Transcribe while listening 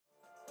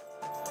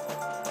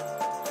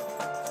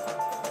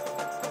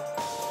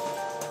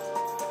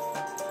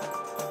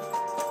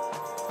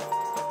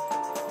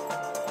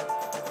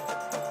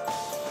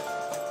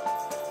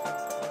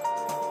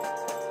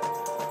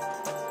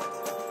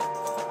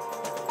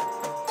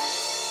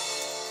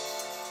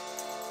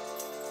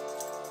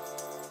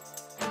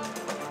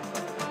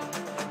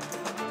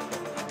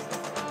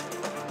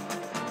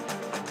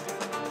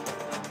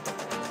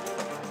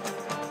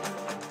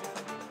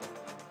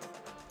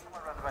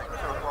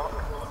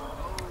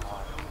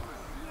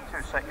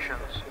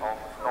sections of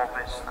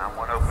novice and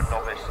one open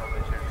novice to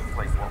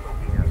complete what will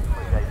be a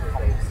 3-day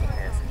competition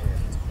here.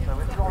 So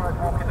if you're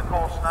walking the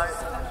course now,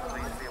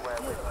 please be aware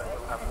we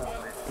have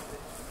horses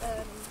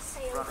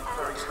running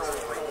very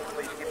shortly.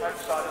 Please keep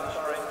outside of the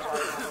string,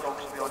 the dogs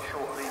will be on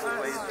short leads,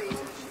 please.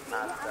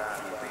 And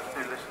please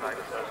do listen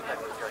out for those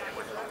level judge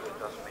whistles. It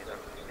does mean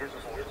that there is a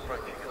horse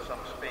approaching at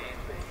some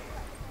speed.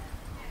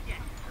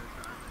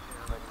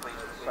 So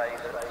please say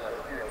that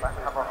we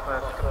have our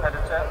first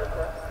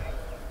competitor.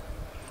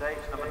 Today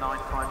it's number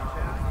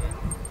 952 in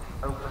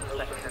open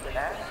section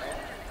S.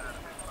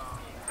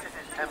 This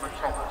is Emma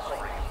Thomas,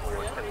 for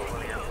Phil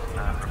Williams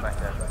and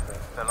Rebecca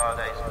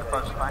Velarde's the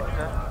buzz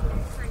factor.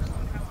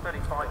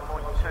 35.2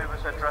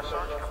 was her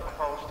dressage, a couple of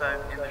poles down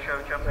in the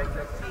show jumping.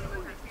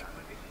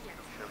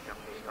 Show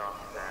jumping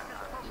started there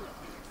at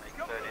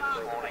 8:30 this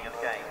morning and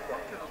again.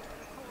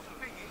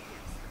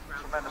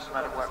 Tremendous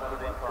amount of work put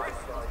in by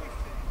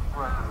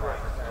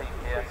the team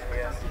here.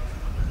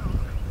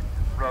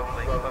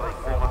 Rolling both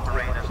forward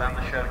marinas and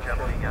the show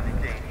jumping, and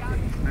indeed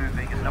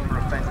moving a number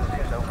of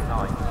fences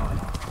overnight to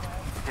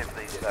give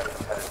these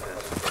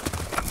competitors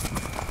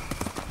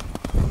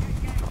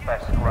the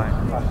best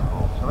ground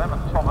possible. So Emma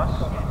Thomas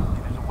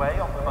is away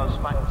on the buzz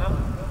factor.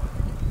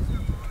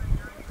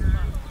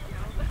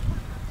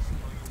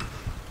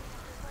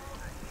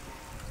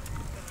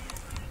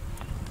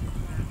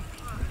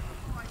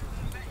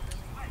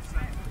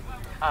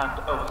 And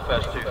over the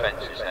first two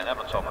fences then,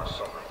 Emma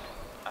Thomas.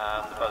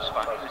 And the buzz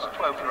factor is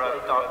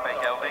 12-year-old dark bay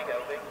gelding.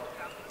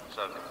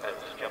 So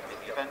competitors jumping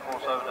the event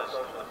horse owners,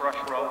 the brush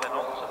roll then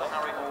onto the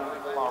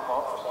Harveywetdog bar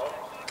box.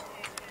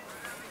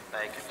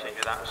 They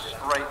continue that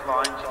straight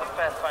line to the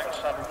Fairfax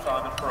saddle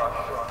time and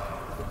brush.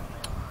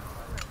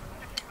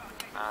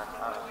 And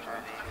to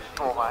the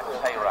Strawmax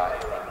hay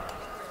rack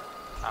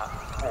at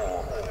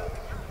 4.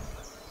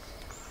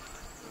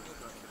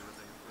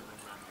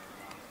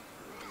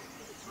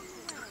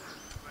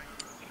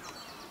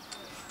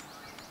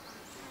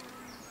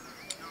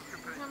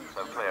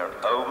 So clear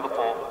over the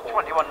ball,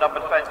 21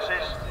 numbered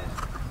fences.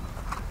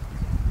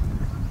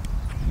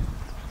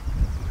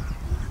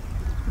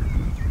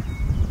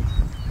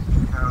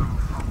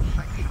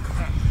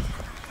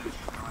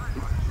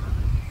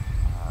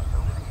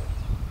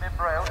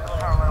 Mid-rail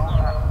parallel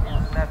at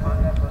 11,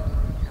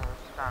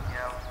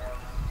 Danielle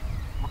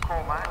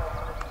McCormack.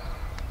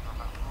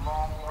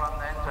 Long run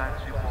then down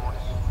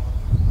towards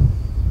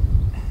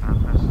and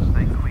versus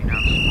the Queen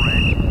Anne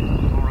spread.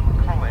 Laura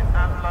Collett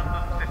and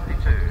London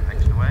 52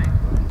 next away.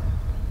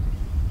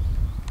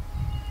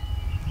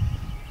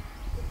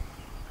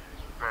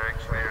 Very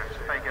experienced.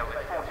 Bay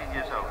gelding, 14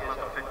 years old,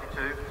 London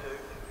 52.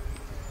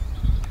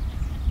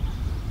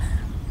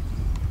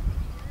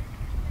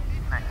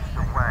 Next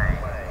away,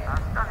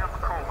 Daniel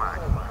McCormack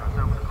goes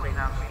over the Queen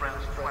Anne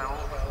Sprints 12.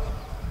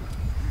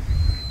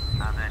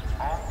 And then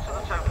on to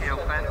the Tokyo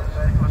fence,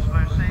 Nicholas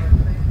Lucy.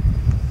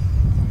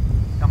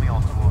 Coming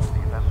on towards the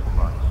eventful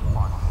lights,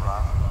 final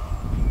run.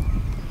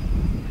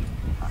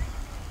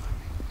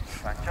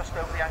 And just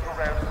over the ankle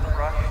rails of the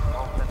brush,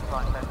 on fence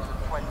line fence at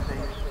 20.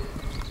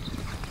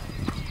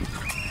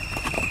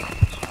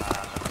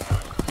 And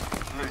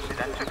Lucy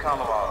then to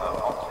Carloado,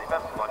 on to the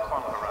eventful light,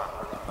 final run.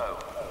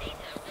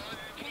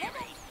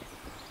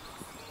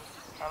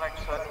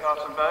 Alexa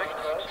Gartenberg,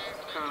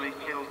 coolly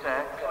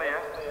Kildare, clear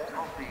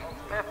of the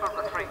barefoot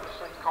retreats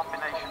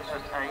combinations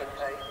at 8.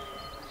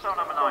 So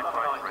number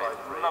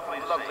 953, lovely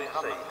to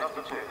see,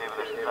 52 here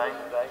with us today.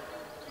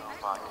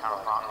 By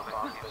Caravan,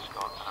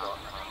 Scott,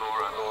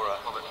 Laura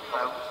Collett and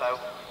London.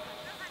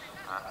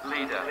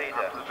 Leader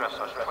up to the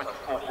dressage,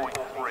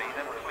 24.3,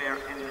 then clear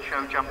in the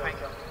show jumping.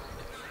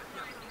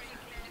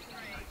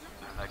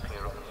 And they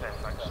clear up the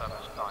Fairfax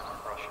Summers, 9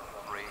 brush at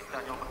 3.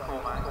 Daniel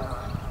McCormack.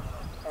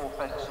 4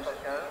 fences to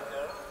go.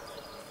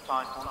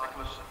 Time for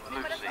Nicholas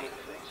Lucy,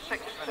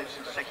 6 minutes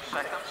and 6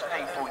 seconds,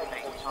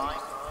 8.8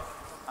 time,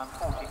 and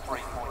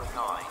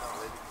 43.9.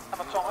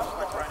 Emma Thomas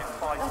went around in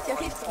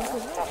 5.4,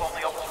 was on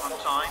the optimum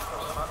time.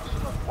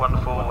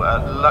 Wonderful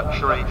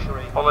luxury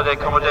holiday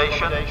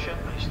accommodation,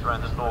 based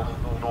around the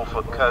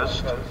Norfolk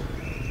coast.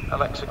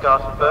 Alexa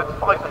Gartenberg,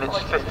 5 minutes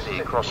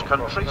 50 cross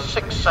country,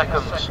 6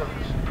 seconds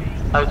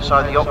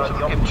outside the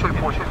optimum, give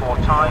 2.4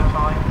 time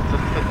to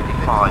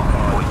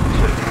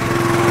 55.2.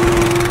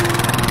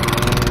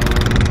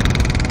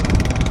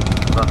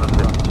 London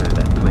 52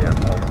 then clear of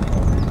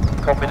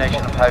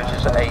combination of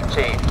houses at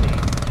 18.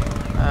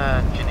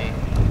 And Ginny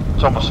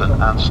Thomason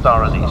and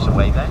Starani's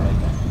away then.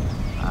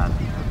 And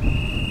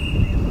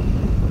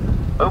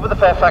over the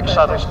Fairfax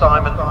Saddles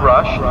Diamond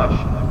Brush,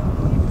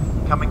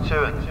 coming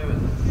to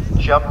and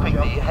jumping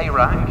the hay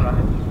rack.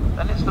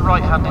 Then it's the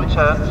right-handed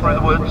turn through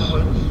the woods,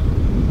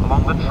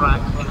 along the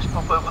track, just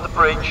pop over the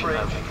bridge,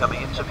 now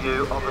coming into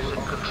view, others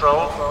in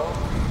control.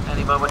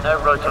 Any moment now,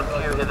 right on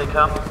cue, here they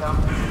come.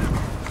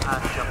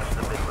 And jump to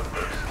the middle of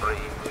those 3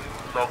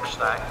 log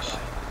stacks.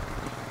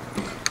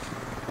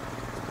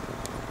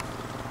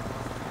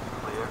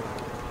 Clear,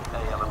 A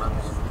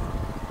elements.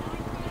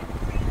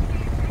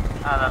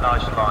 And a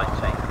nice line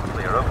taken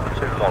clear over the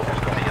 2 logs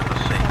to be in the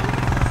sea.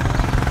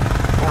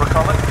 Laura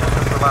Collett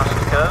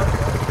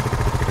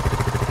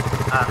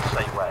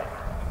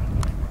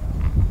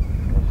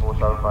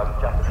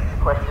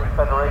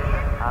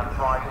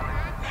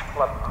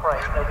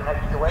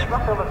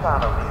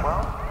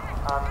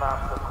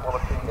the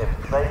quality if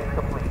they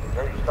complete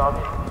the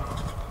started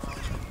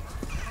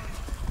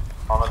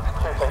on a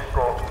two-day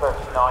score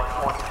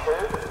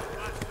 39.2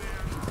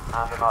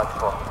 and a nice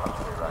cross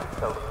country round.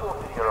 So the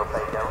 40 euro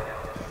pay down,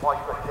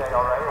 white for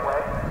JRA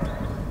away,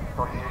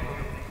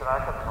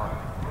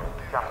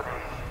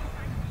 Japanese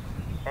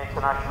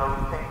international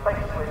team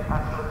based with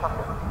Angela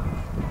Tucker.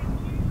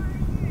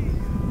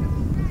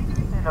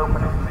 In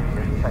opening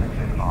three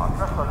section are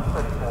dressage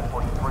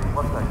 34.3,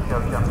 what's that show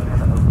jumping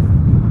in at open.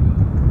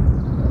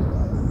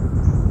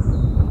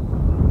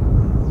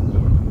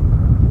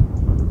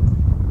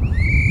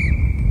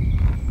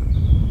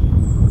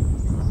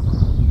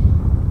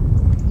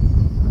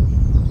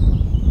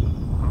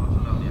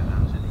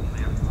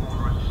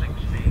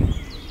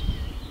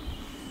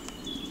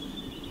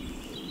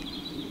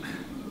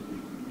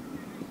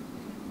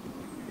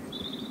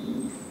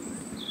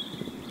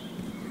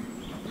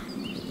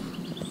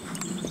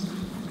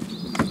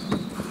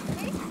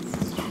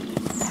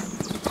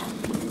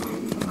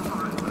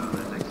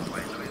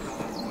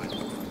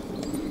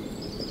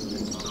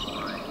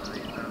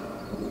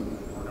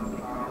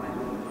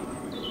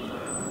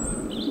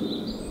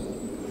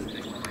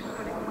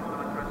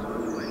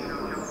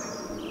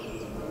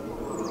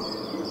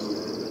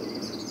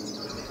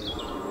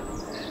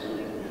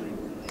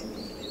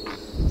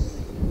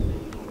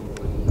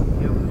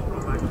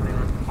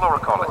 Laura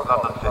Collett and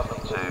London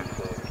 52,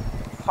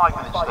 5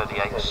 minutes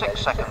 38,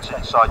 6 seconds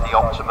inside the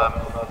optimum,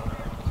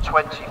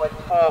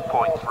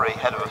 24.3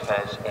 head of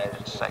affairs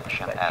in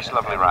section S.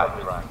 Lovely round.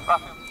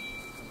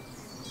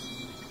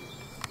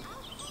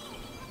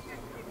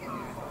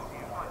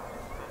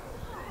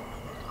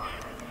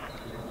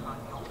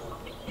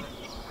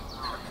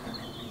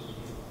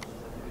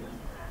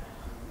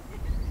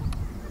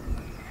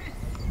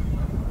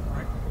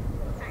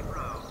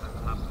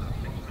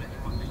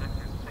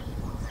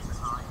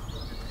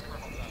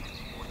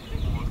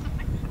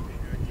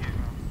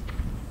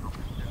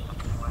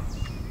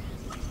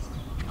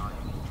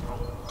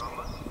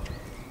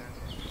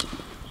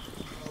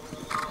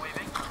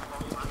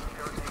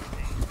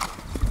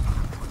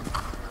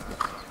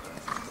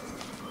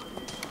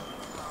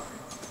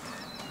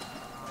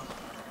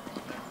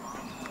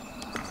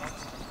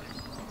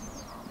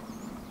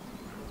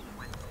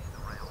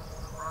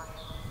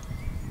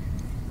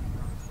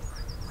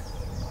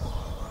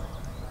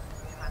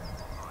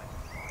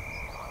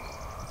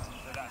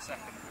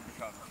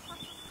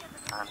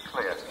 And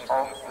clear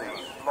of the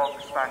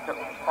log stack at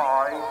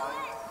 5,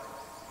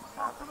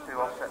 and the two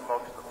offset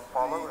logs that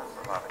follow as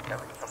the Laura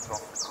Kellett comes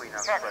off the Queen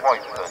Anne spread.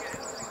 Whiteford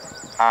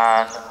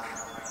and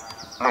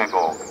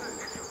Louisbourg.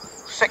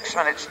 6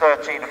 minutes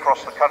 13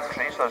 across the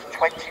country, so there's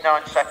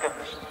 29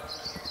 seconds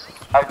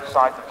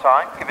outside the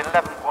time, giving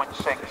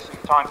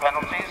 11.6 time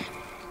penalties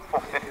for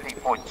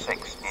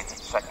 50.6 in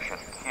section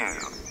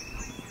Q.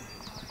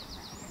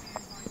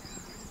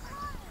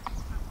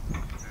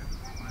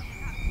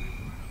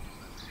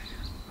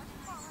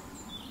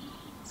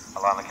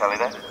 Laura Kellett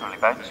then, Cooley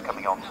Bounce,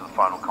 coming on to the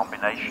final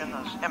combination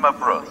as Emma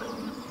Brook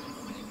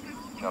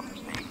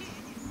jumps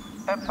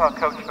the Empire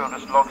Coach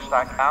Builders log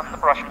stack and the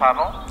brush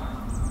panel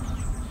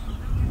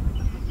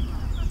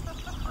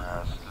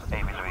as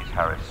Amy Louise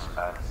Harris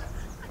and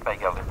Bay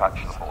Gelded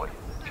Bachelor Boy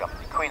jump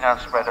the Queen Anne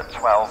spread at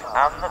 12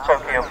 and the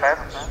Tokyo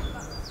fence.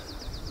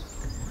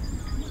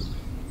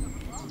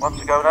 One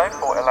to go now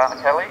for Laura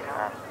Kellett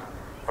and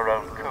her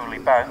own Cooley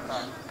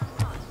Bounce.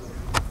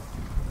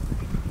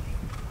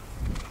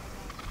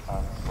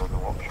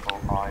 Watchful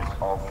eyes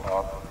of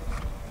our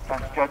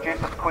fence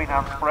judges at Queen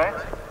Anne spread.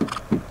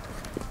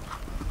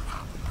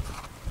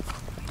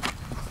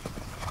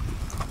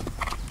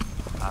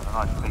 And a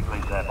nice big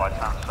lead there by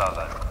San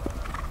Solo.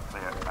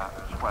 Clear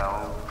at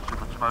 12,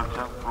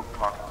 Sumitomoto, Brook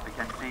Park,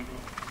 Vicente.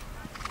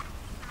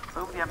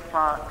 Over the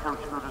Empire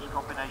Coach Builders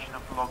combination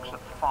of logs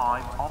at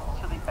 5,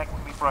 onto the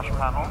Equestrian brush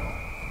panel.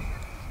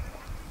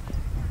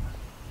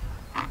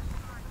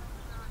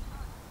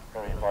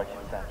 Very inviting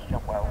fence,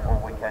 jump well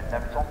all weekend.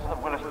 Then it's onto the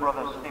Willis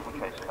Brothers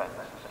steeplechase fence.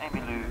 It's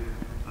Amy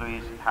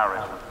Louise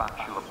Harris with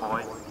Bachelor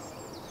Boy.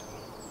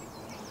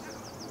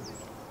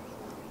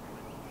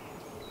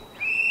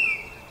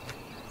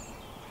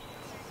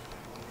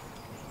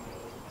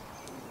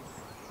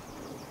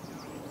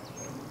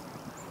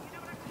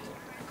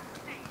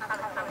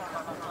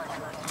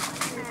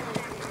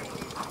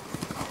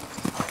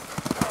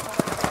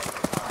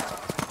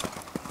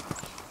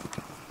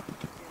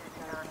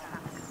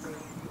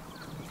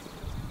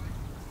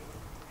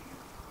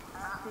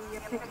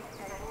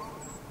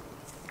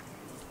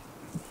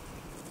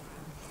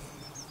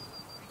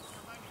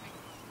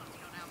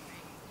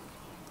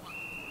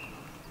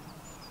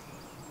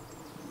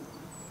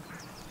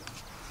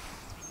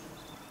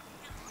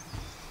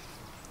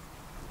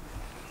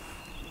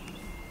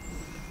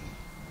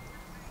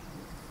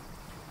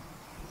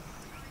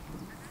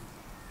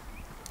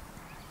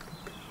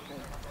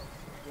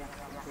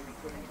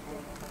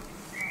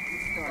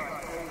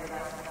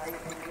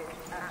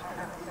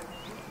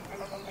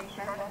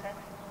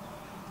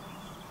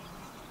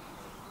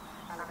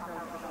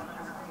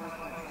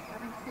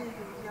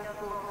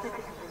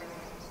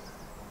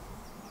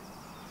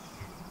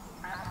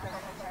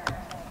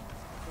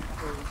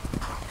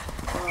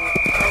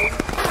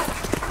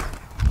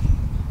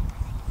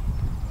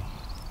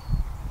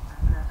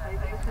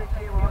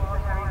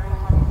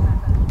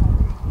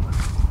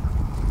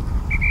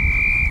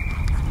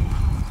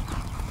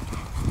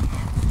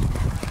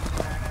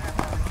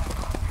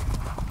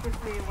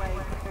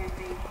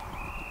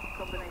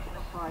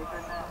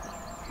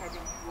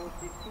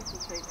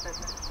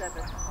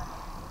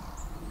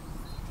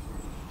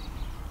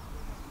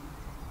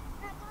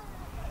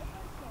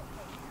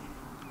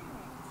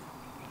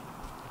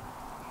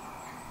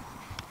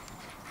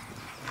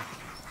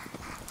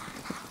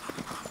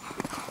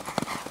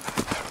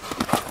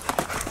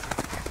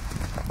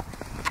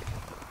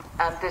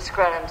 this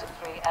grand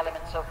 3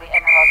 elements of the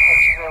Empire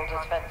Coach Drill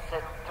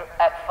dispenser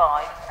at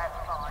 5.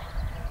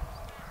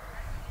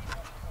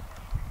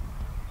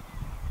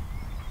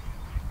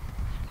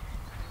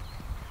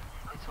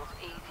 This was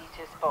easy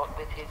to spot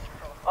with his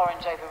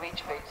orange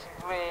overreach boots,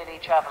 really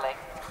travelling.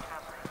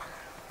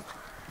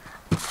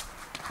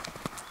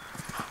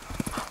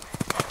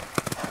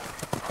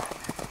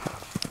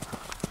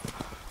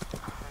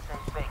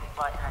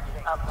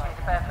 Up to the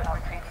barefoot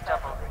retreats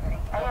double.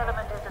 A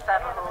element is a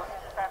saddle horse.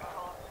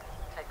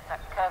 Takes that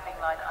curving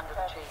line under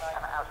the tree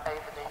and out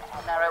over the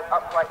narrow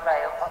upright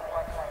rail.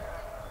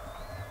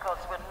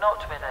 Gods were not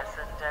with us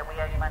and we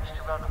only managed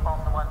to run on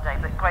the one day,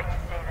 but great to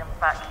see them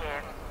back here.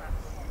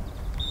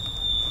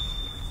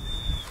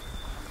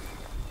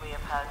 We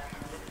have had,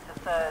 this is the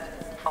third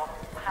of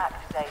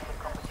packed days of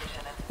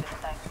competition and it's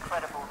been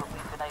incredible that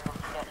we've been able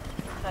to get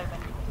so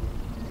many.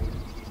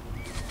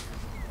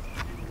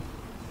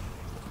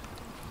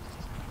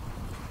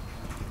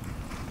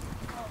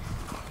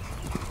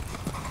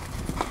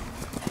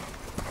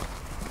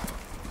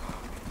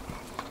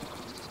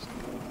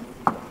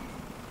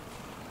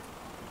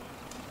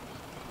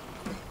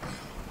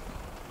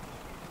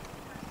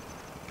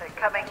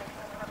 Coming to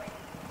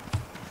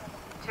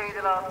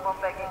the last one,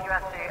 begging you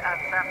have to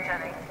add Sam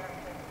Jennings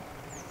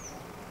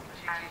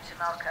and to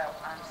knock out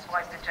and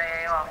swipe the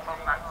JAR from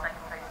that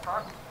second place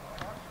spot.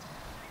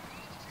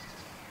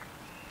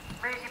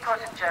 Moody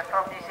Pottinger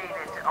from New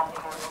Zealand on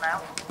course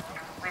now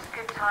with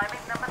good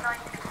timing, number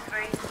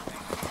 963.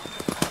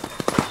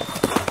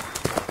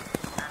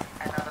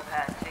 And another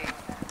pair to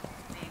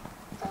leave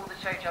all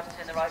the show jumps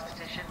in the right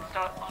position,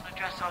 start on a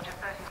dressage of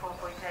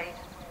 34.8.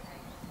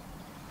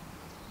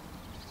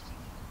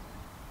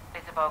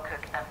 Isabel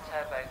Cook and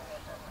Turbo.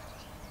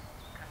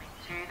 Coming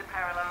to the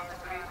parallel, the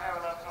blue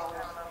parallel pole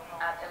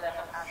at 11.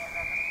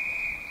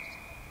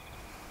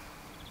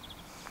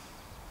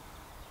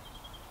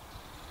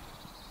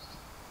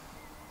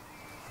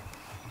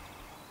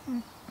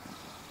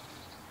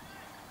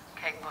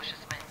 Kate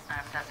Roger-Smith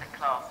and Desert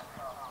Class.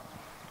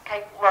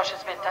 Kate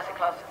Roger-Smith, Desert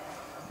Class.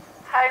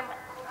 Home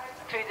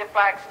through the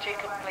flags to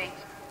complete.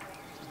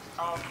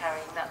 I'll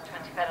carry that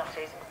 20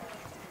 penalties.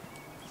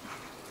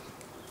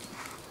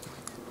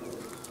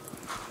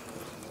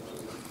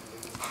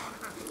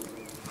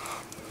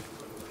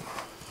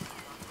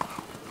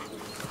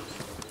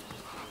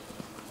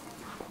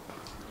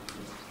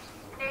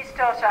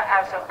 Starter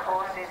out on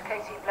course is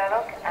Katie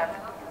Blaylock and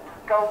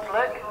Gold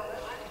Look,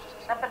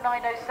 number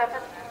 907.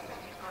 And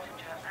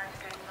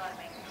good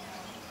timing.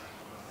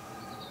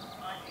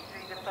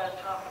 93 the first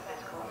half of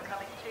this course,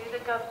 coming to the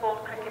Gunbourne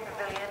Cricket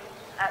Pavilion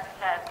at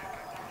 10.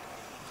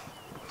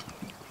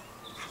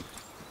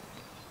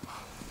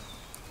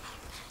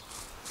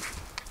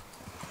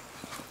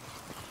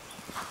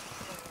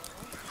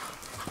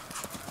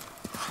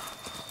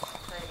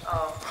 They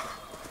are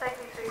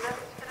safely through them.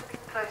 It's going to be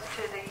close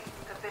to the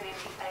pavilion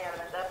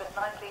there, but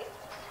nicely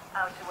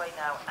out away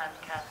now and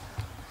can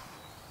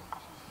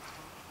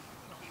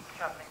keep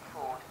travelling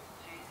forward to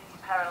the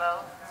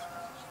parallel.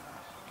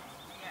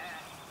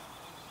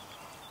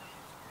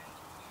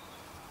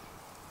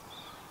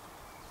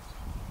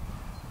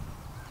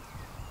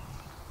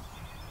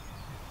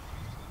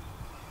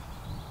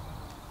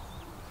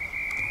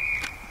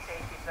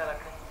 Katie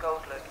Blaylock and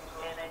Gold Look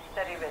in a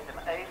steady rhythm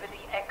over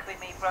the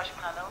Equestrian brush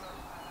panel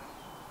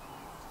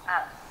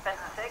at 6.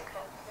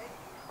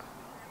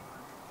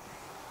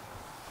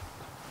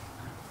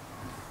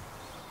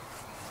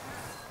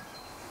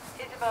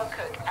 Isabel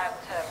Cook and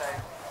Turbo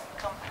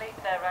complete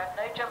their round,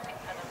 no jumping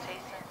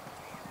penalties.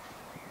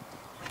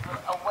 We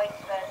will await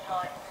their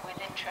time with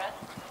interest.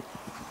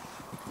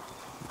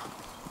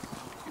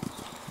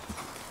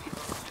 We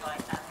will try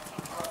and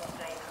keep on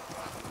staying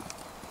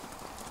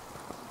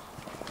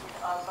with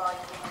our line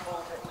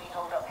ball that we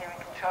hold up here in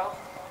control.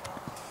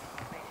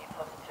 Really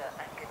positive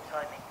and good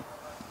timing.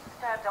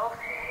 Stand off the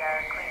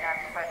Queen Anne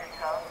spreader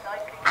task,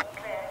 nicely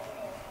clear.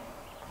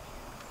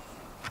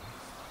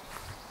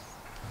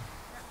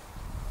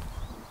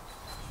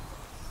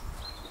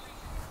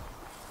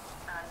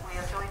 We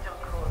are joined on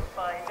course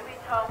by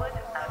Louise Harwood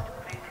and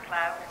Blue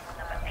Cloud,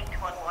 number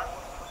 811.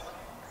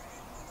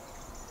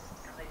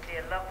 And they see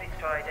a lovely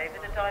stride over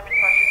the diamond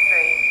budget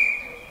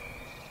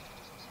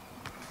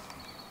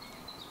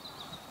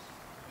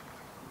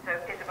 3. So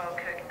Isabel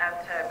Cook and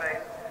Turbo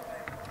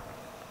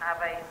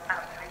have an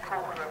absolute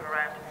corker of a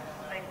round.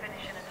 They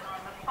finish in a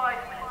time of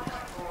 5 minutes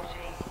and 40.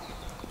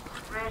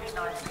 Really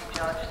nicely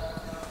judged.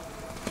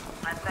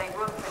 And they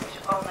will finish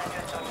on their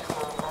dressage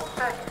score of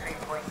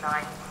 33.9.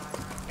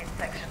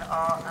 Section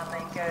R, and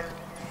they go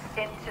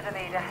into the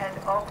lead ahead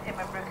of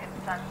Immerbrook and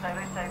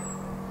Sansolo, so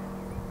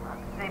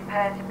the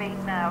pair to beat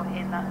now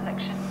in that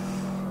section.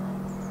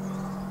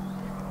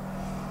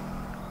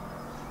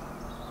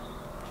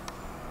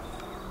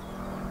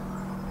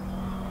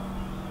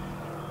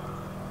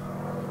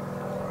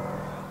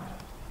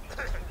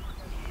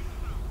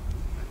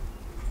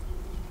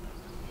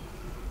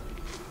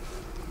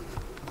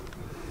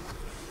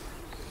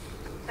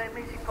 So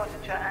Music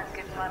Pottinger and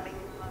good timing.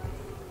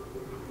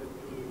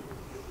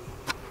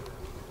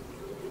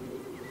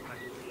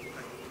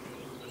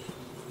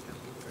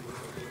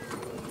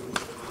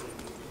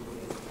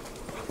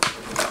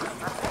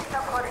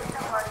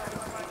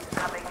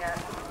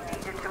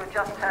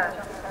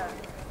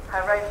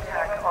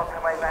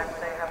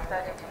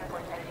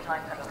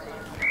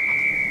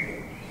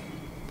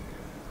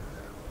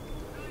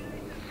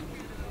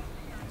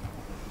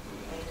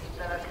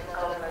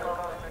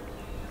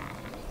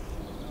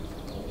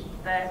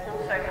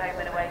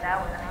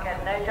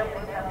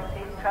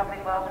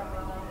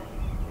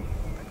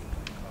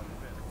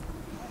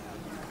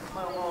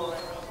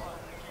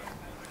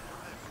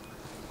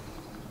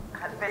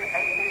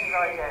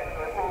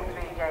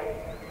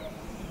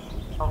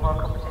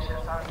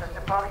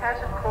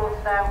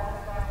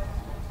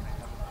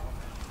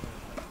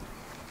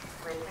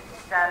 with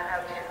Mrs. Dan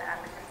Houghton and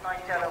Mrs.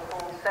 Nigella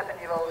Hall,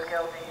 7-year-old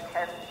girl to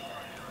Kent.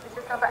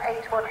 This is number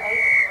 818.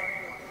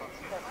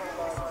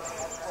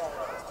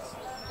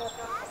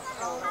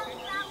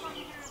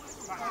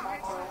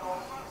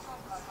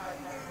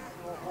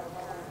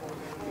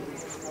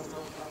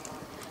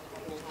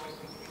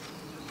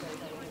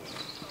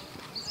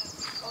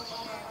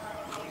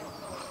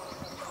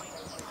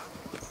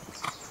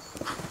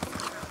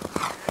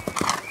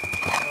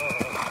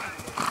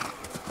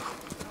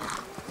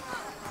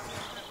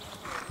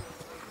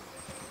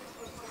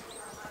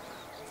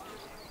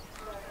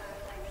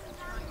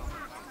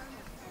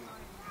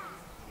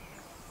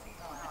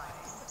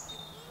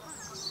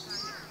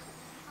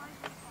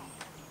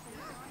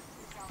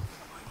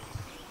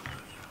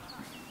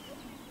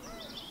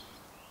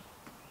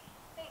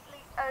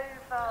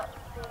 Over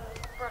the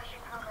brush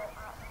panel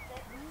at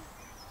 6,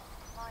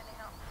 lining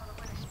up for the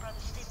Willis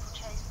Brothers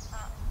steeplechase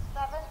at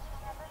 7,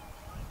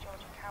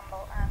 Georgia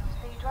Campbell and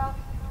Speedwell.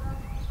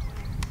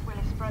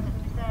 Willis Brothers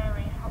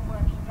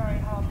working very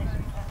hard this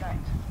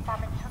weekend at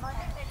Badminton. I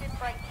think they did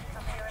break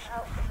some here and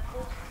help of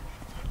course.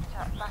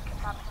 Back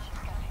at Badminton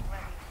getting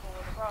ready for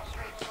the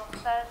grassroots on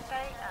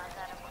Thursday and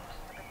then of course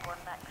the big one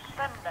next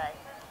Sunday.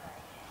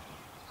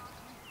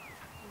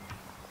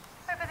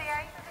 Over the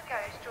 8th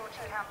goes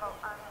Georgia Campbell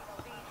and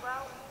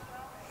Speedwell.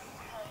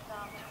 Head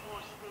down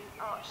towards the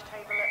arch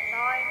table at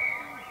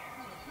 9.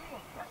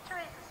 That's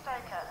Teresa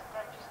Stoker and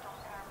then just on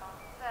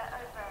Paramount. They're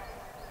over.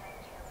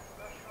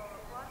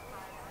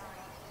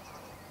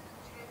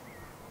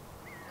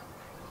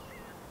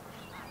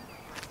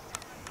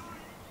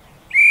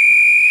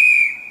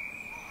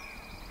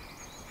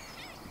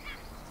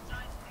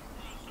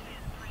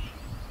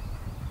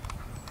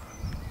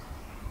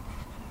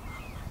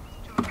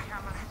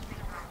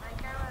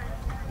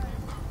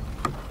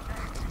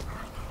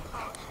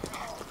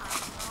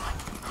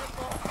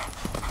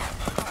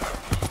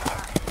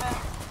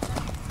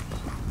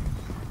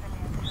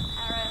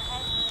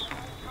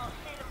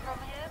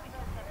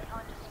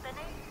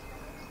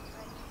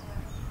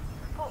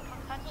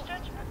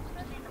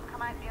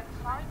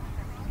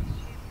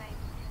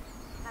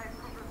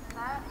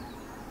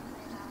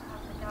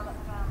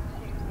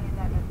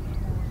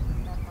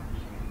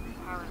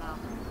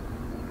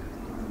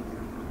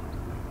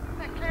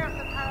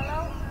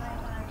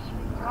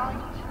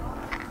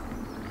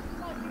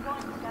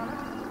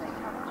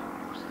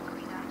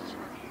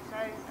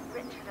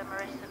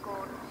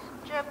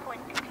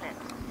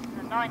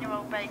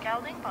 Bay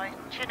gelding by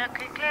Chinook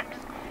Eclipse.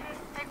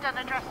 They've done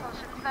a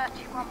dressage of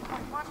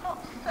 31.1,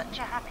 not such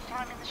a happy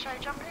time in the show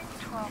jumping,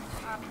 12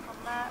 to hand from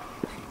there,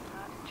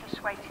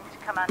 just waiting to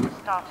come out to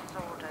starters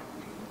orders.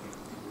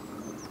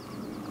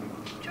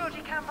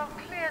 Georgie Campbell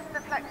clears the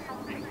flex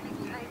on picnic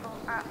table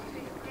at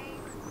 15.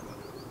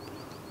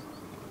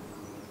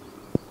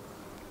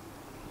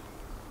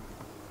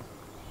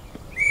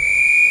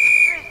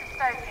 Teresa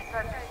Stoke is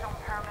just on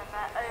paramount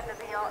there over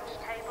the arch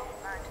table,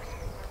 now just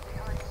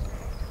behind the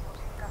screen.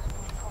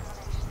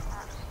 Combination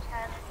at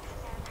 10.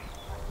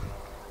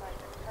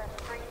 First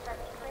 3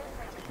 sets clear,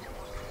 moving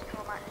towards the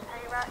straw match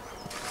hay rack.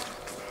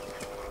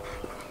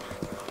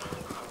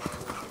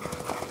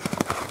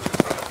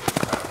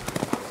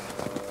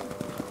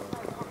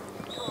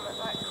 Stall at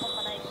that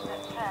combination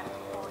at 10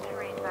 for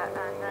Teresa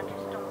and then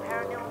just on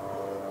Perignon.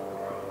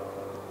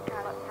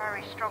 Gallop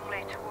very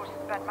strongly towards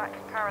the bedmax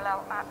parallel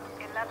at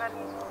 11.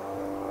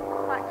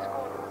 Max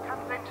Gordon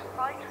comes into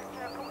sight with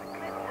Jerkle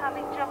Eclipse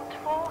having jumped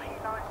 4. He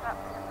lines up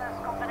for the first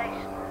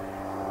combination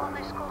on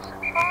this course at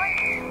 5.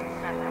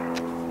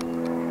 7.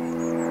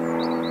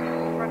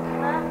 Runs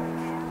there,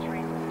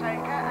 Teresa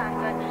Stoker and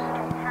then just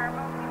on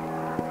Paramount.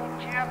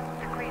 Jump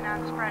the Queen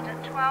Anne spread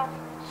at 12.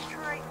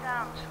 Straight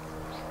down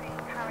towards the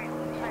Harriet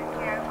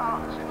Tokyo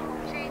arch at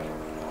 14.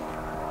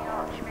 The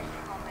arch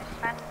missing on this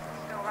fence,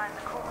 still round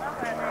the corner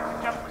where the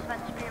jump was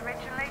meant to be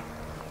originally.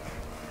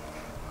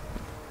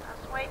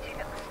 Waiting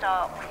at the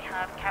start, we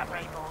have Cat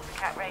Rabbles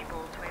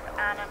with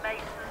Anna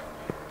Mason,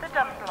 the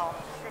Dun Blonde.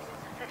 This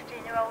is a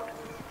 15-year-old.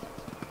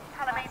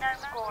 Palomino,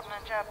 Gordon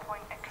and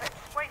Jerpoint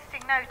Eclipse,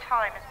 wasting no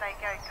time as they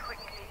go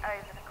quickly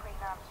over the Queen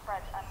Anne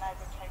spread and now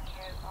the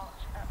Tokyo arch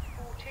at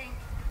 14.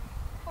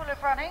 Full of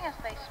running as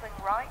they swing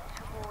right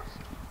towards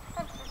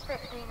fences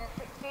 15 and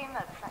 16.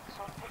 They'll flex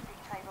on picnic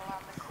table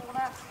around the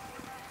corner.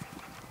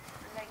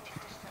 Related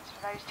distance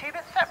for those two,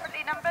 but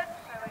separately numbered,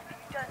 so if you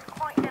don't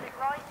quite get it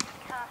right,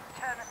 you can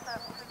turn a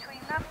circle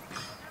between them.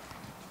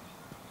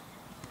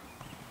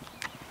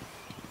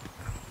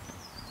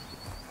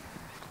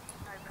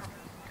 No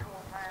problems at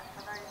all there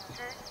for those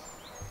two.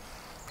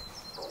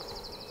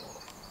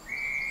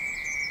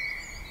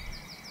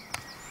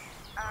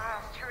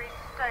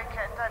 Teresa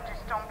Stoker and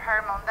Dungeon on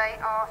Paramount, they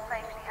are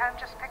safely home.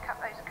 Just pick up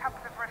those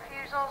couple of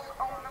refusals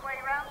on the way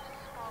round to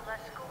spoil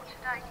their score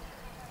today.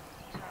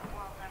 So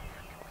well done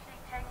for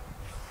completing.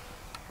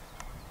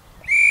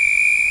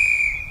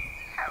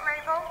 Cat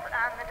Rabbles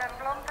and the Dun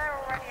Blonde, they're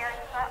already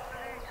over that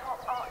blue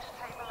top arch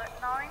table at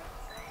 9.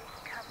 They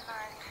come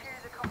now to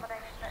the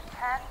combination at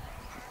 10.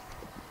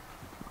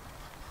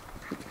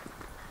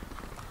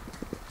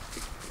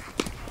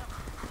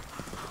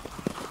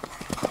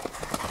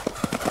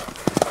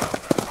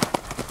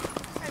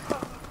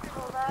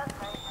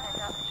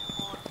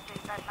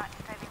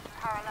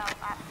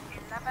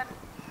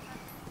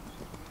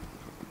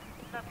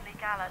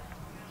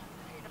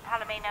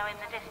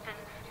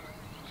 distance,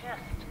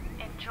 just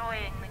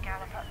enjoying the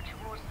gallop up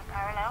towards the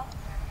parallel.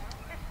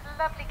 This is a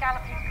lovely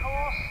galloping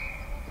course,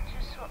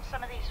 just what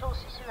some of these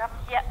horses who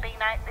haven't yet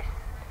been out this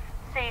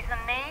season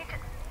need.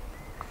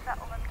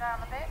 Settle them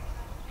down a bit.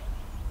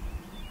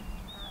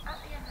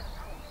 At the end of the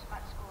course,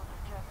 Max Gordon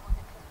and Joe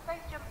Pointer, they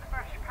jumped the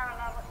brush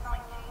parallel at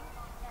 19.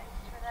 Next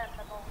to them,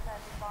 the ball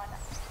fairly finer.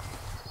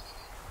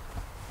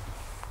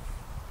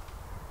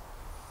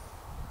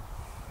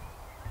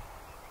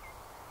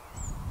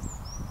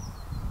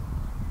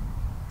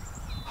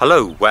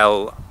 Hello,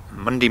 well,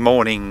 Monday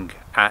morning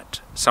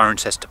at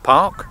Cirencester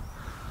Park.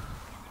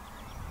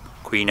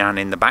 Queen Anne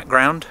in the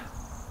background.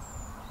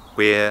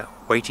 We're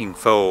waiting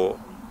for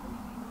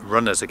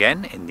runners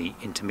again in the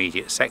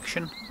intermediate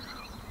section.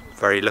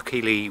 Very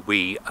luckily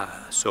we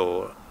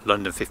saw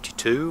London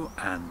 52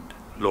 and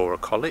Laura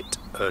Collett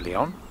early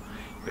on.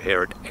 We're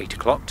here at 8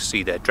 o'clock to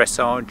see their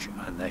dressage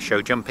and their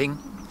show jumping.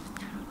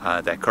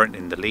 They're currently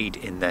in the lead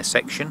in their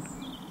section,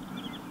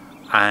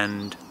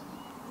 and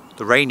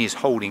the rain is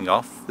holding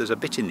off. There's a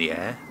bit in the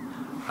air.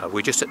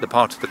 We're just at the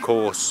part of the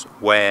course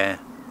where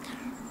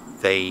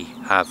they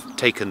have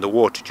taken the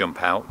water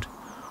jump out,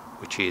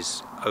 which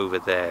is over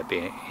there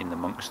being in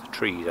amongst the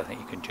trees. I think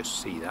you can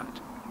just see that.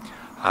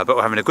 But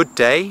we're having a good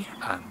day.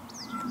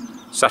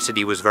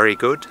 Saturday was very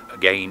good,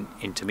 again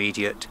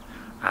intermediate,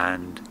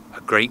 and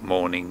a great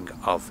morning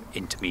of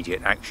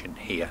intermediate action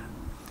here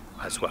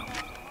as well.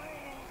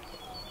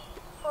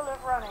 Full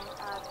of running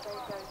as they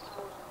go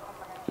towards the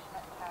combination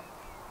at 10.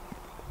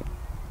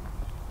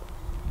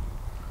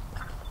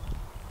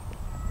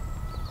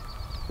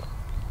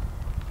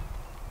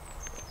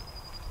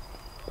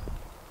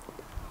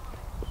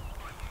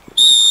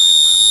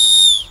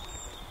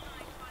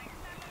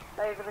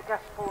 Over the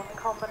Gasborne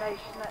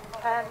combination at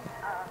 10,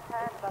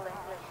 and Bell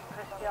English and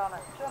Christiana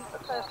jump the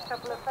first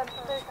couple of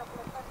fences. No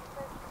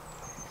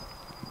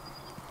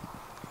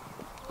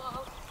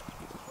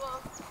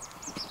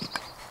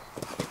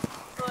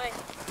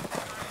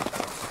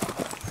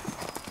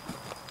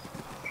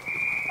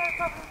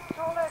problems at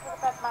all over the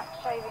Bedmax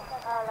shaving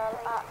parallel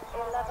at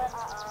 11,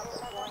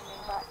 and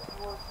winding back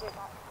towards the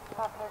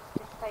Bathurst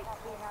Estate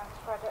Queen Anne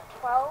spread at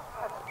 12,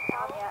 and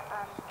Tanya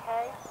and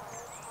Kay.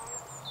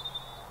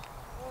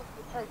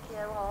 The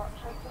Tokyo Arch,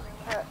 I think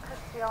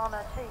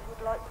Christiana too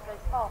would like to go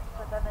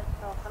faster than it's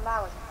not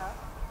allowing her.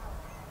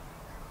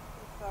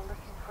 People are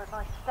looking for a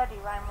nice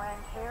steady round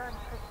here, and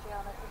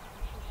Christiana thinks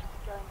she should be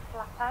going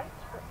flat out,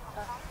 but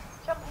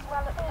jumping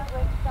well at the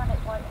moment.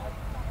 Janet Whitehead,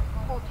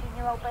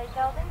 14-year-old bay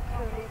gelding,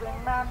 truly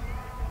wingman,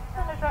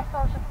 and a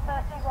dressage of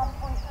 31.4,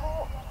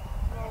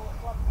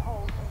 one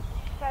pole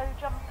show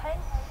jumping.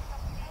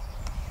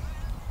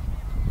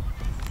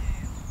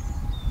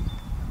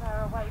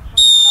 They're away from the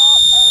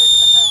start, over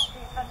the first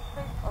two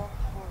fences, on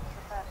towards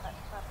the Fairfax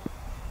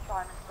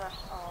Diamond Brush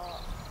or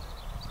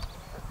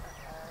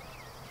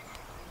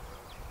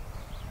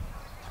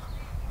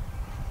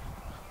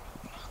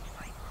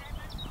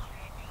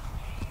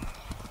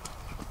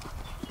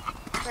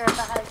We're in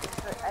the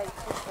houses at 8,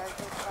 goes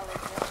in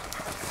College and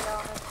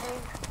Christiana too.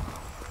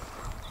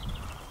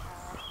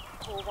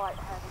 Paul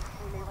Whitehead and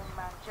Julie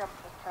Wingman jump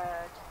the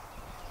third.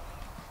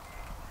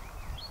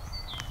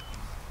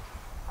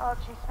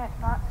 Archie Smith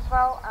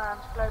Maxwell and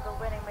Global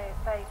Winning Move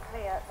Bay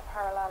clear at the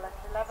parallel at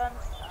 11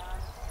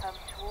 and come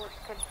towards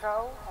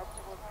control, head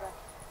towards the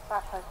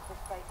Bathurst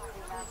Estate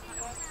Queen Anne.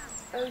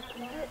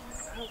 Opened it,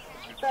 has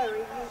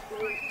very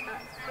easily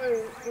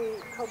through the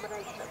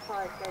combination of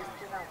 5 games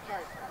in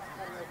outside and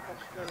Henry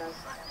Costello.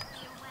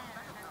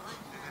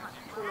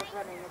 Full of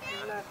running, it's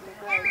a lovely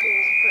day, all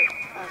quick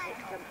as it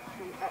comes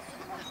to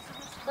excellent.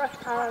 Brush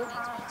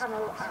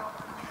panel at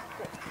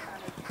 6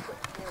 and it's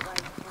quickly away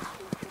from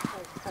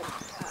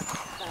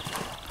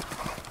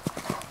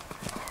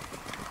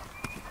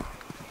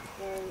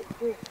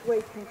just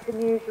waiting for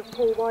news of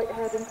Paul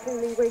Whitehead and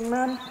Cooley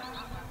Wingman.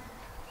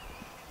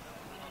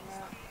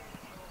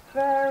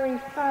 Very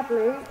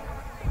sadly,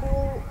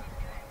 Paul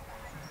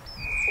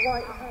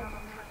Whitehead.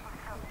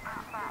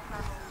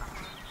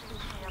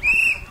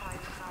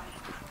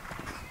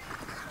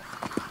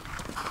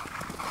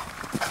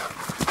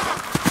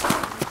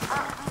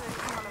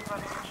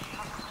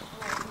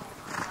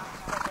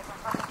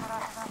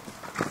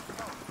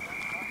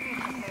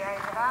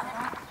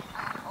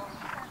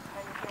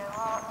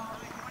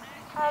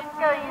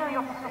 Going in the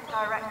opposite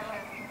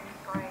direction,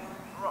 green,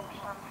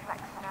 Rochland,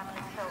 flexing and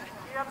tilt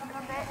just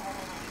a bit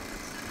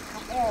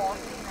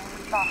towards the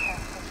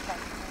Bathurst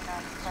Estate Queen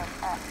Anne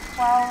at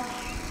 12.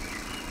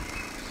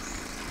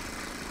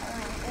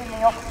 In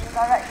the opposite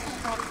direction,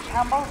 towards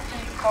Campbell, so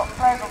you've got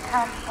Global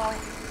Counterboy,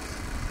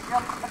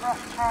 jump the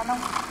brush channel.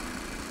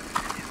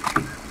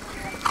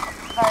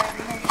 Very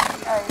neatly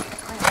over the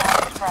Queen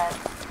Anne spread.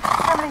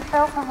 Family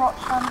Phil and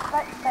Rochland,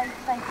 flex base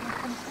safely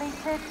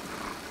completed.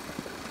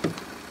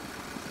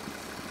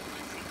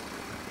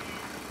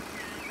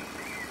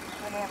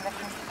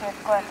 Looking to give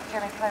Gwen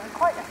Jimmy Clover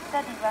quite a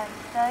steady round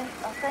today,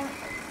 I think.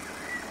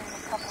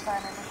 There's a couple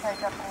down in the show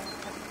jumping,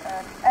 just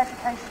an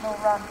educational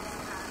run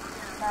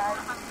now.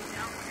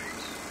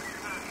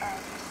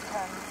 And just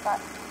turn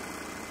back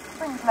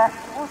Swings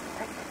left towards the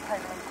picture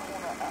table and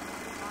corner up.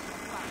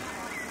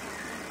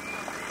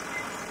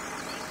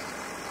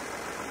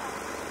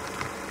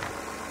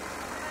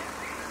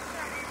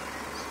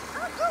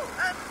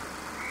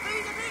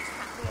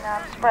 Now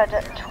spread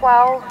at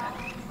 12.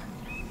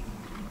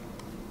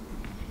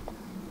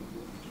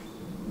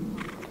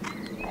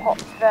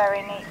 Hops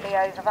very neatly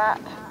over that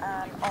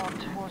and on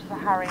towards the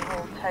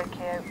Harveywetdog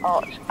Tokyo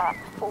arch at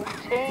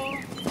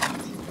 14.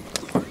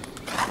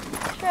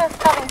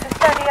 Just having to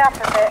steady up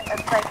a bit as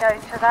they go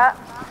to that.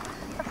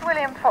 That's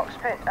William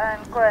Foxpit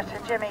and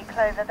Greta Jimmy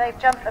Clover. They've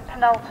jumped the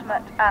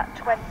penultimate at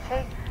 20.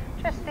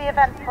 Just the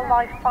eventful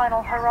life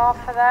final hurrah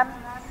for them.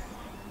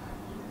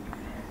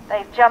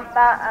 They've jumped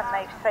that and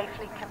they've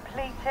safely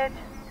completed.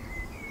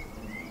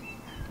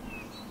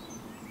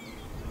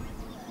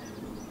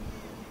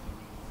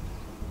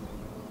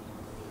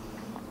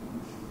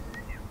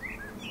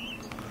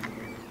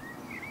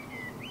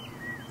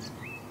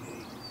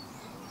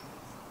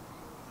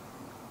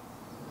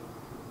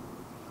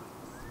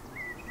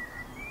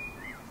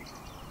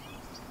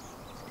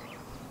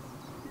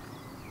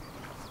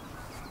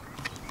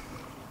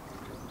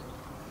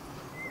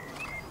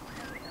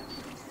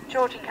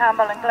 Georgie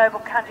Campbell and Global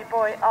Candy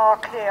Boy are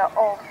clear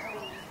of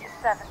the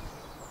 7th.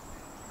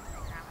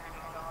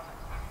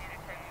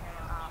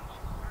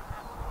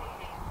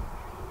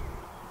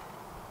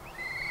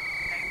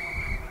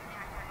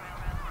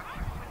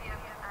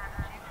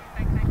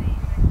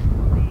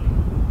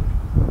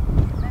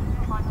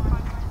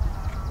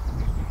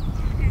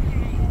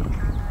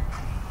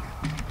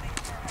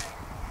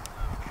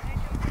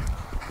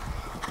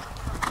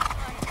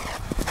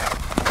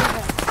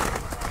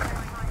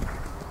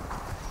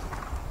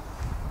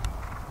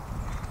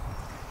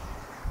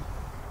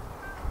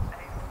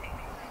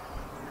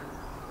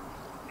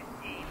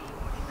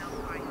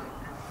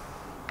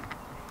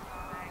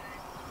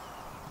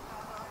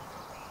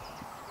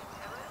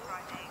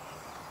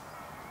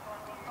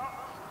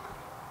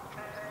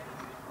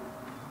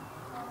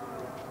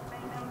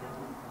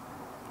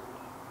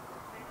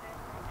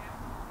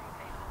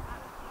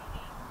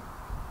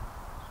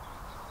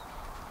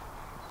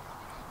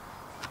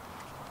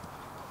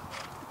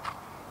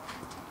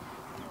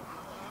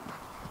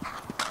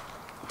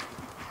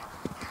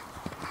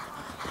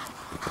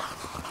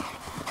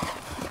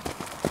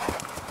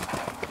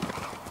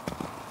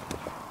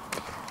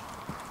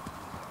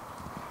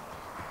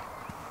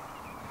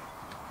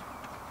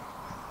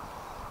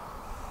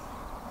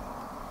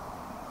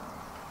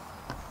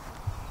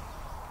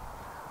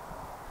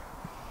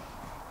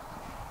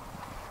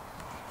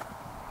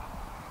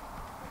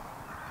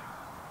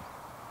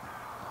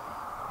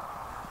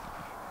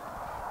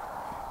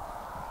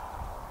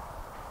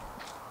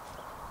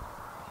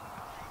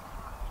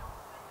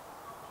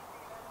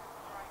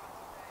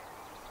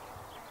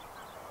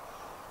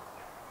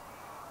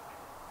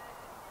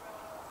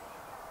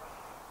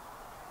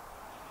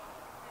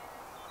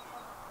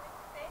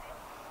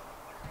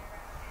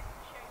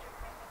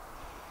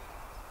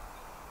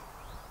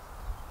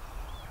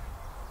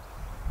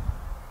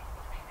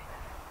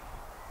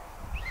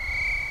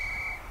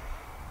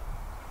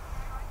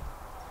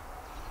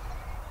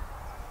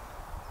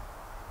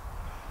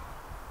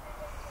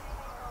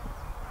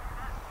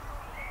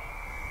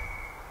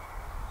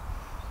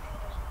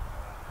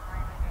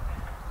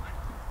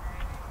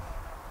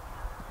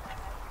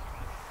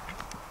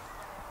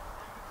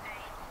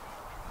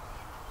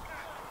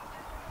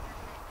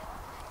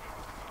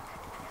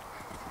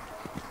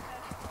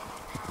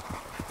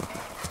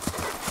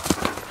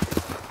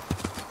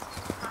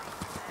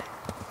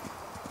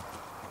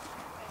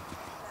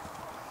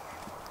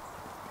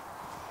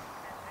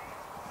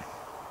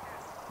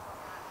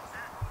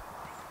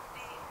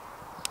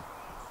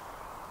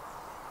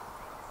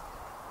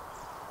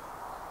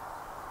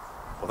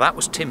 Well, that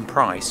was Tim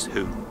Price,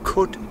 who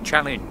could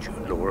challenge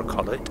Laura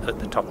Collett at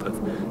the top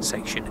of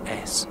Section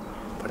S,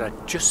 but I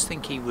just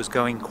think he was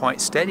going quite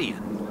steady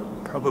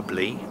and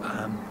probably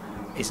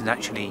isn't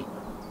actually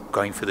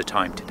going for the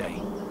time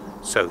today.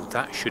 So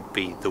that should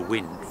be the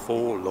win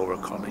for Laura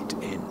Collett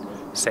in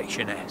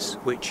Section S,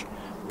 which,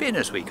 being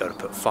as we got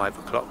up at 5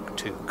 o'clock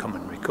to come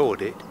and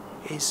record it,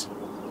 is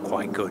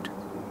quite good.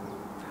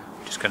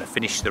 Just going to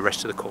finish the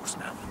rest of the course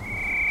now.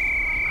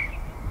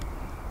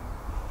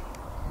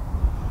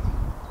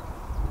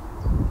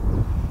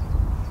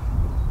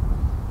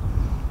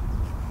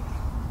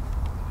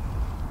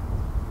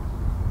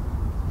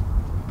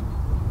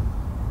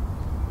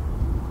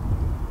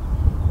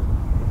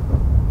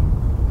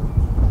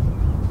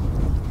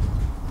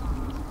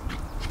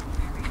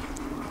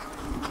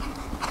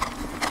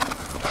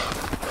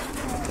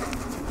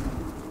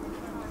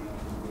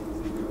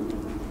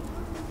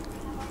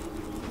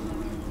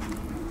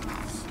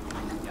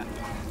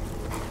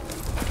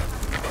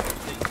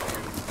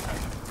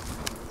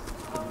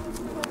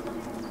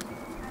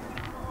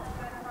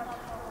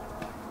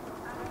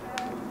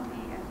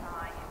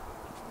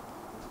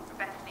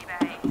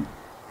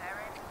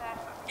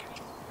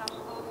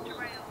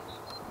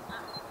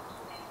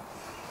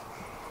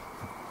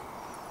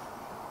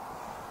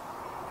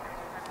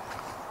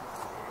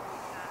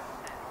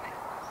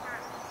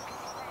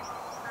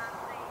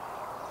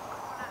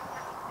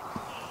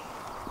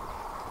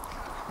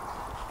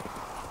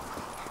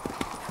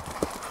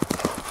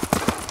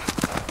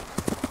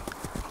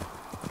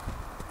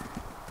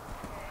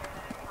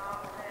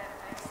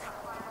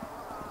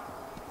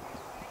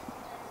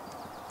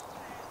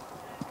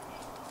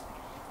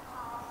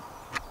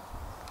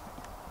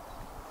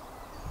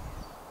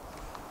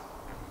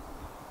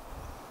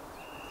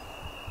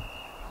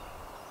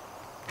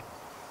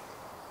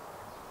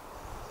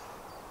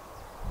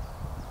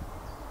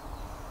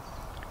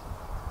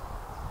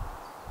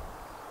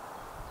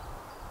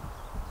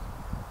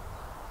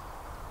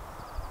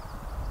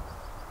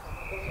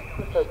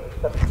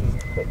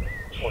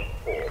 76.4.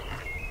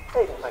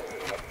 Hayden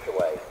Magnus next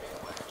away.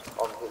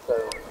 On his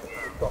own,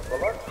 he's got the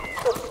lunch.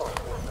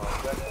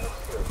 35.9 records.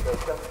 He'll go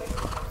jumping.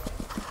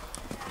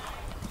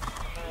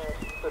 And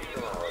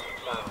Christian Hours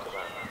down to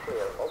that.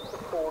 Clear off the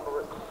corner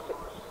at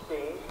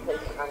 16.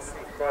 Hayden Magnus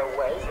their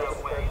way.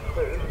 Number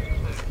 32.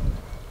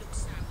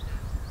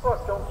 Right,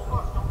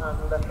 Johnson and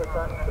Leopard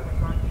Jackson.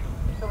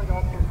 Coming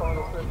on to the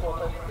final 3 or 4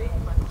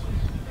 fences.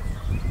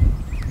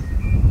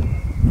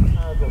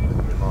 As a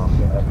Richard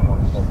Market F1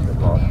 positive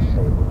large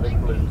table, big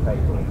blue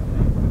table.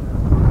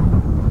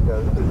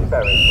 Goes to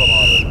Berry from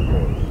Ireland, of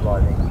course,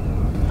 sliding,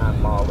 and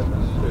Marlin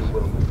to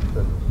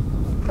Wilkinson.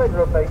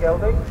 Pedro Bay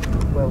Gelding,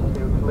 well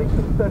to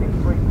Lincoln,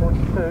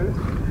 33.2.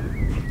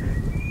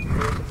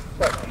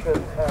 Depiction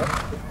F.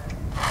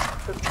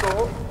 To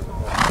score,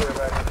 clear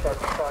around the side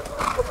to side,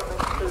 and put them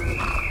into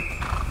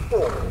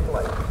 4th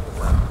place in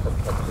that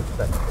subsequent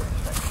section.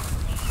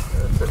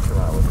 50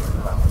 hours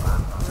about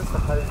that. Just the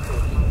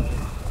hoses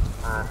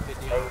at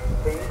 18.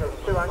 There's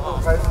 2 angle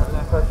posts and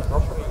this person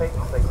off the pink.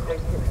 They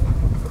take it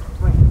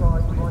 3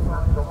 sides, right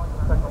hand on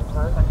the second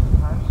post.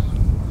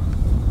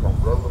 From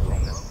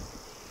Roland.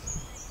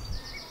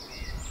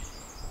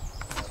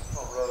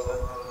 From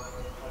Roland.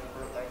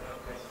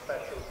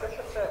 Special.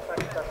 Bishop Fairfax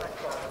 7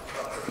 sides,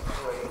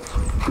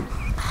 3.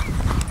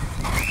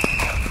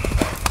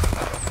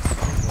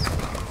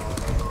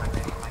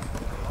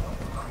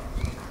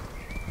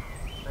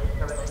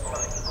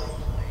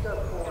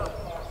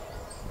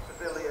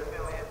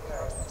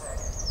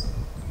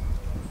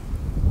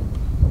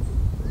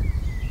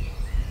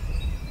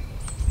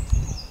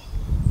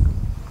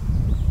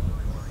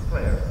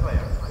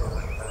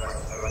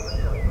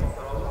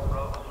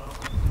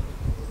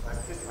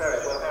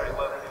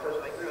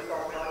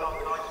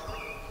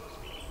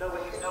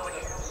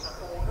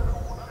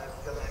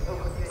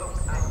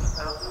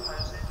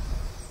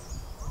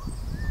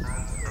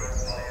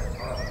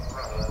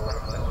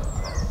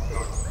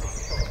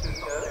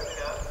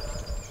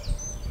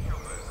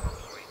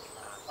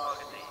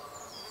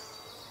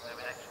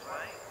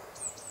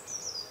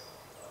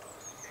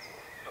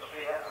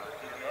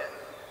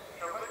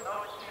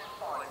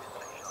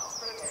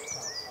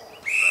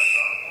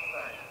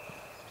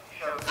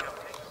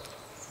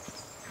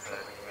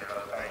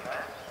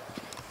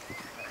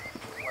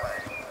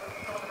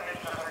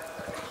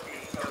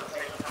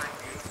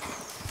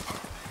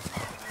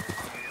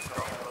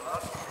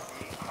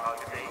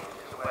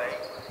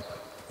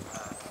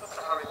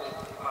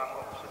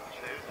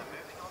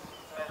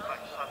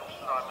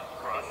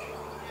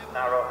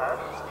 Narrow hand,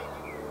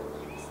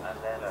 and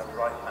then a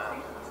right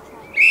hand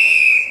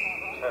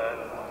turn,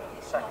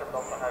 second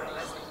on the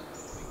hoses.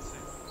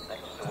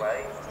 Next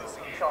away,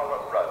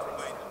 Charlotte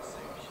Rose.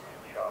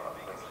 Charlotte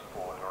moves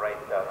forward,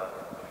 Lorraine Dunham.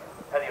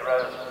 Penny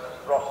Rose,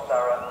 Ross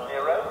Dara,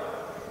 Nero.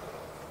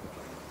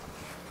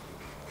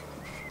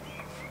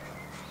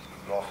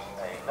 Ross,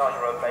 a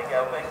 9-year-old Bay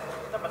Gelding,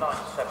 number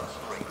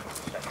 973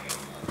 section.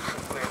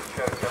 Clear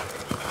show jumping.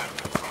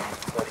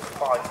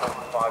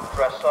 35.5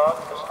 dressage.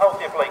 There's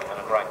Althea Blakeman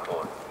and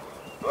Grandcourt.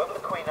 Over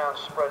the Queen Anne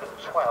spread of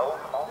 12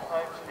 on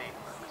home to the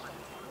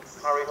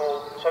Harry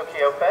Hall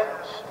Tokyo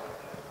fence.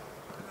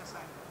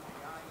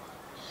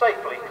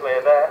 Safely clear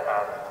there,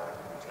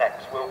 and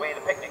next will be the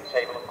picnic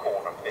table at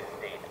corner 15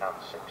 and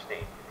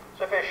 16.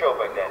 Sophia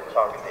Schauberg then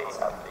targeting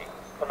at the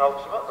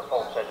penultimate, the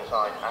false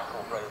design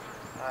Ackle Road.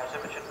 As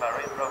Imogen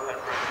Murray, Rohan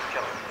Ruby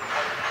jumping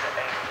to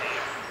 18.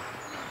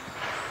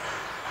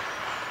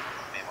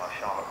 Meanwhile,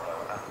 Charlotte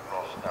Rowe and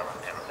Ross Darren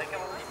here. They go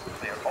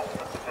clear off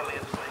the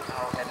pavilions, leading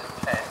Arrowhead at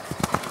 10.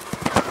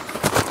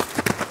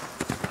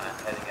 And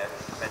heading over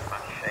to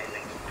mid-match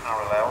shavings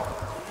parallel.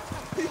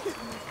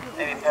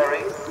 Amy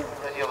Perry,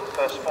 ready over the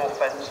first 4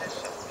 fences,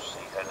 so we'll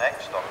see her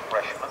next on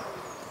freshman.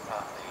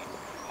 At the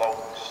log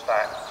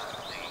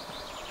stacked, the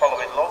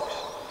following logs.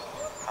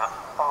 At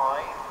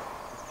 5,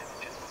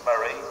 Imogen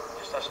Murray,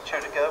 just has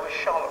 2 to go with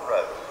Charlotte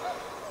Rowe.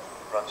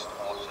 Runs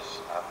towards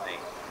us at the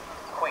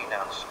Queen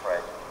Anne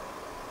spread.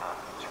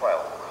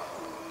 12.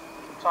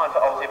 Time for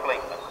Althea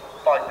Blakeman,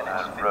 5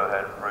 minutes. And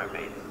Rohan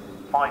Ruby,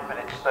 5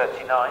 minutes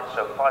 39,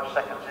 so 5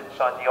 seconds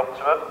inside the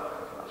optimum.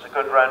 That's a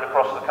good round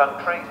across the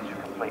country to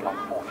complete on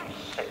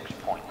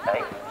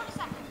 46.8.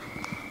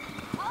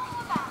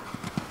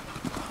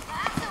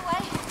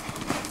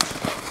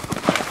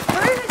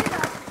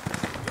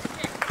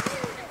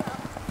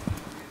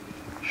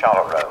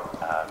 Charlotte Rowe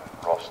and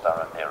Ross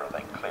Darren Nero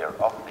then clear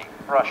off the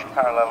brush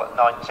parallel at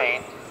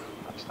 19.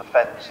 That's the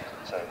fence.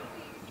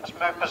 Just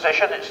move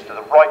position, it's to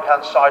the right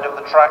hand side of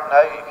the track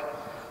now. You can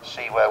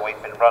see where we've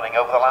been running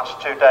over the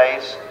last 2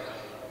 days.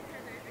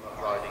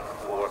 Riding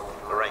for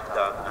Lorraine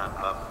Dunn and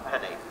Mum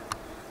Penny.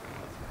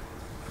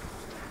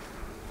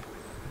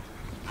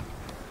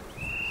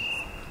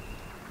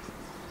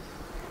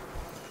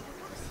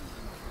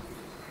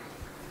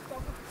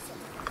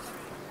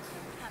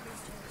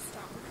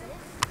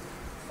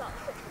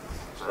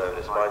 So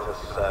despite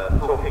us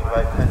talking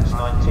about fence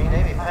 19,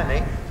 Amy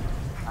Penny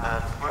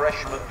and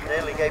freshman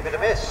nearly gave it a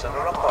miss and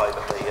a umpire,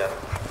 but they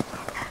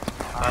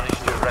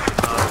managed to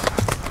recognise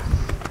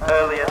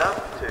early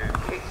enough to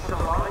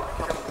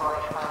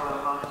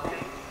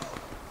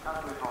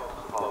move on to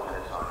the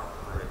bulkhead side of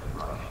the bridge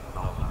brush,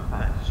 not the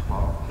fence,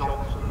 while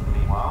Johnson,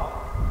 meanwhile,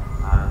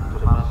 and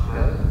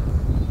Damasco.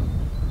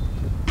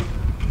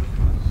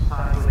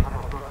 Sadly,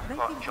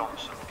 Hamilton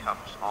Johnson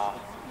comes on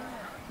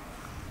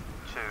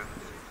to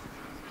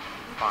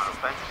final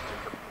fence to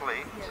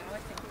complete.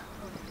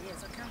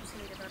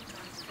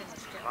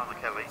 Lana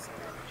Kelly,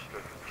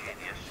 stroke of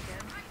genius.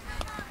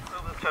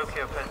 Over the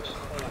Tokyo fence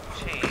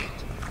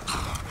 14.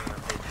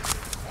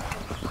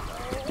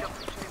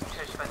 Jumping to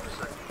Chase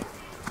Spencer.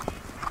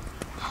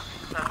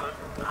 7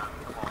 and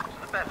come on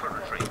to the barefoot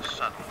retreat,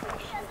 saddle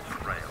horse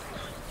to rails.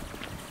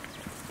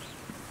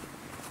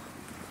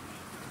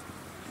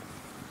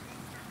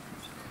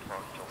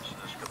 Laura Johnson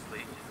is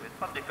complete with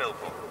Bundy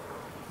Philpott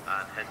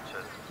and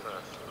Henton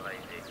first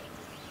lady.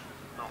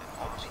 Now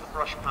onto the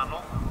brush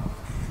panel.